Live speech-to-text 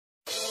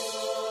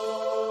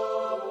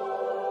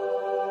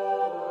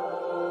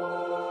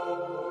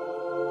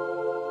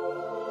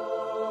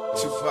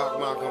Tupac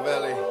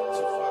Machiavelli.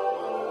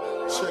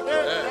 Check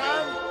it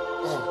out.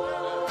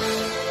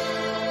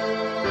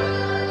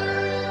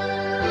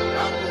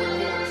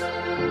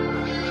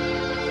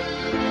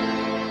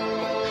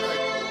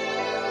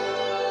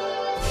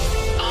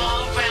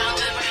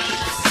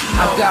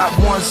 I got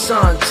one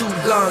son, 2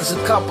 guns,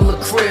 a couple of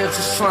cribs,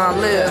 just trying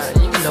to live.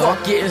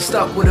 Fuck getting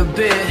stuck with a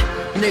bid.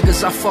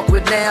 Niggas I fuck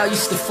with now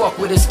used to fuck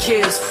with his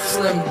kids.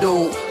 Slim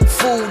dude,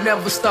 food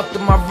never stuck to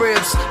my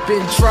ribs.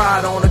 Been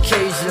tried on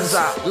occasions,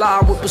 I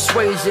lied with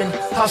persuasion.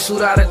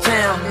 Hustled out of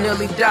town,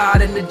 nearly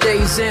died in the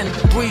days in.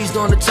 Breezed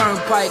on the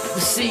turnpike,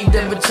 received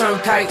and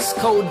returned kites.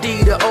 Cold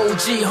D the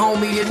OG,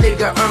 homie, a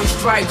nigga earned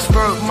stripes.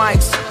 Burnt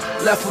mics,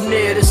 left from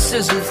near the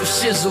sizzle for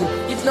shizzle.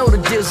 You know the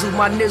dizzle,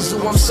 my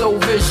nizzle, I'm so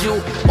visual.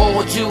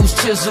 All Jews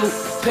chisel,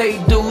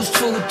 paid dues,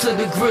 true to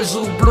the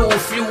grizzle. Blew a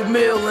few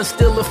mil and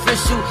still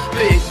official.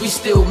 Big, we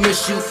still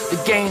miss you.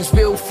 The game's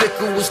real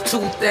fickle, it's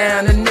tooth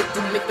down a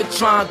nickel. Nigga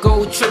try and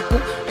go triple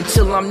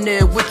until I'm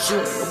near with you.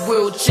 A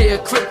wheelchair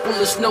cripple,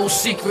 it's no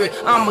secret.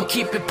 I'ma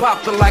keep it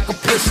poppin' like a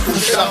pistol.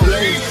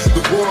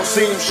 The world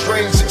seems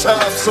strange at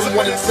times,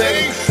 somewhat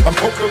insane. I'm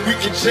hoping we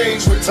can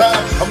change with time.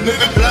 I'm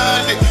living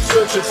blinded,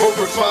 searching for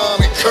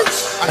refinement,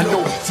 curse. I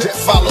know death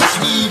follows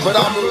me, but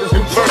I'm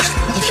living first.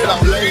 Who should I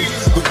blame?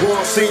 The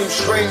world seems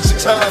strange at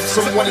times,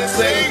 somewhat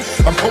insane.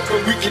 I'm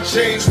hoping we can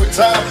change with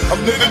time. I'm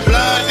living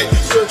blinded,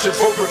 searching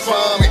for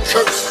refinement,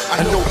 curse.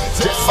 I know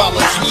death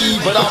follows me,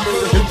 but I'm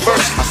living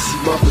first. I see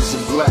mothers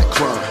in black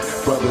crime,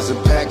 brothers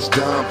in packs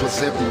down,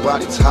 plus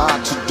everybody's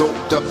high, too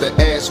doped up to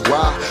ask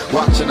why.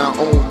 Watching our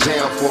own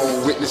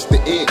downfall, witness the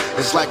end.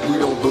 It's like we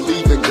don't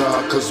believe in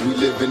God, cause we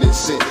living in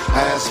sin.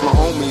 I asked my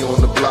homie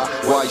on the block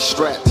why he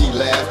strapped, he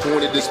laughed,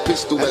 pointed his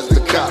pistol as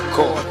the cop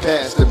car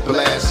passed and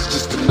blast. It's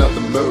just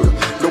another murder,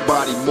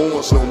 nobody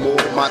mourns no more.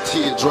 My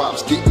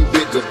teardrops getting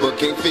bigger, but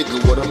can't figure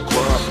what I'm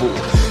crying for.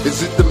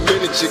 Is it the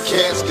miniature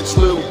caskets,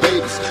 little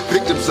babies,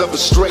 victims of a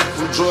straight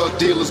from drug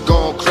dealers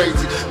gone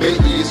crazy?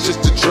 Maybe it's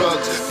just the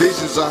drugs,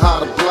 visions of how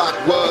the block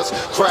was.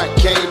 Crack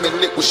came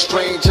and it was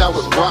strange how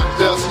it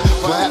rocked us.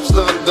 Perhaps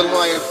the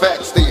underlying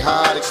facts they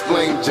hide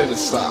explain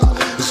genocide.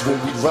 It's when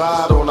we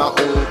ride on our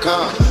own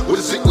kind. What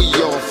is it we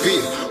all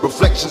fear?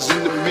 Reflections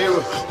in the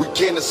mirror, we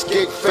can't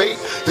escape fate.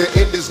 The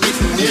end is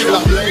getting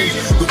nearer.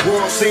 The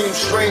world seems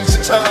strange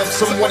at times,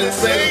 somewhat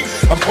insane.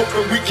 I'm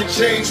hoping we can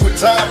change with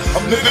time.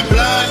 I'm living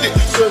blinded,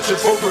 searching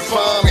for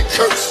refinement,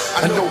 curse.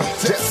 I know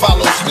death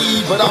follows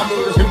me, but I'm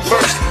living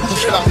first. Who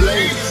should I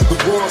blame? The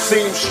world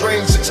seems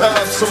strange at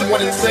times,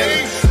 somewhat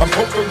insane. I'm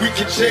hoping we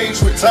can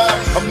change with time.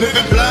 I'm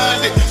living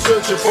blinded,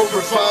 searching for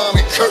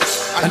refinement,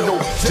 curse. I know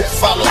death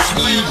follows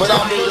me, but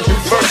I'm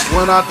living first.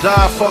 When I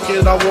die, fuck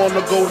it, I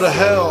wanna go to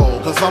hell.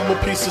 Cause I'm a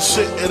piece of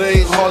shit, it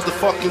ain't hard to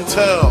fucking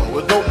tell.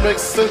 It don't make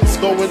sense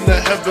going to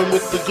heaven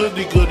with the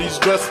goody goodies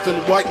dressed in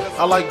white.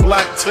 I like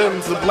black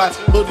Timbs and black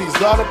hoodies.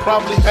 That'll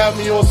probably have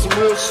me on some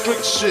real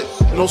strict shit.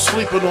 No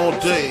sleeping all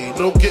day,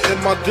 no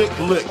getting my dick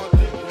licked.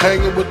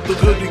 Hanging with the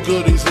goody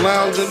goodies,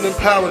 lounging in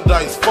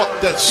paradise.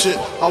 Fuck that shit,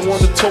 I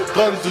wanna tote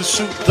guns and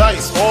shoot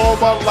dice. All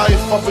my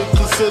life I've been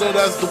considered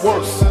as the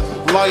worst.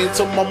 Lying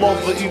to my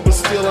mother, even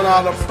stealing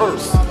out her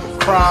purse.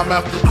 Crime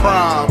after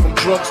crime, from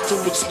drugs to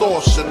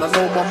extortion. I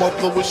know my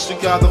mother wish she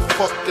got a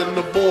fucking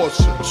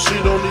abortion. She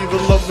don't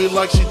even love me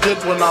like she did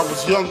when I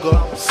was younger.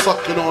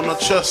 Sucking on her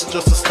chest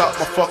just to stop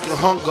my fucking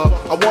hunger.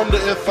 I wonder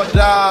if I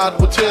died,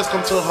 would tears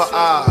come to her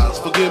eyes?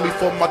 Forgive me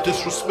for my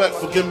disrespect,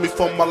 forgive me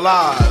for my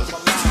lies.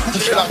 Who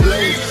should I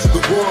blame?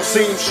 The world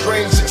seems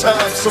strange at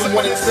times,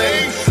 somewhat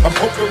insane. I'm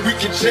hoping we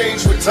can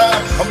change with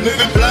time. I'm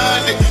living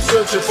blinded,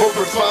 searching for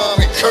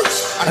refinement,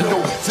 curse. I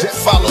know death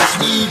follows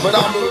me, but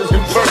I'm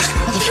living first.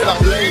 Who should I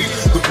blame?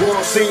 The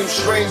world seems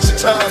strange at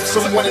times,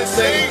 somewhat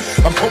insane.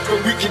 I'm hoping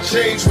we can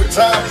change with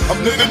time.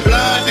 I'm living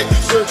blinded,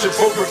 searching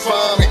for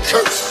refinement,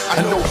 curse.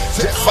 I know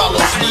death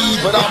follows me,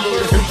 but I'm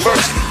living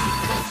first.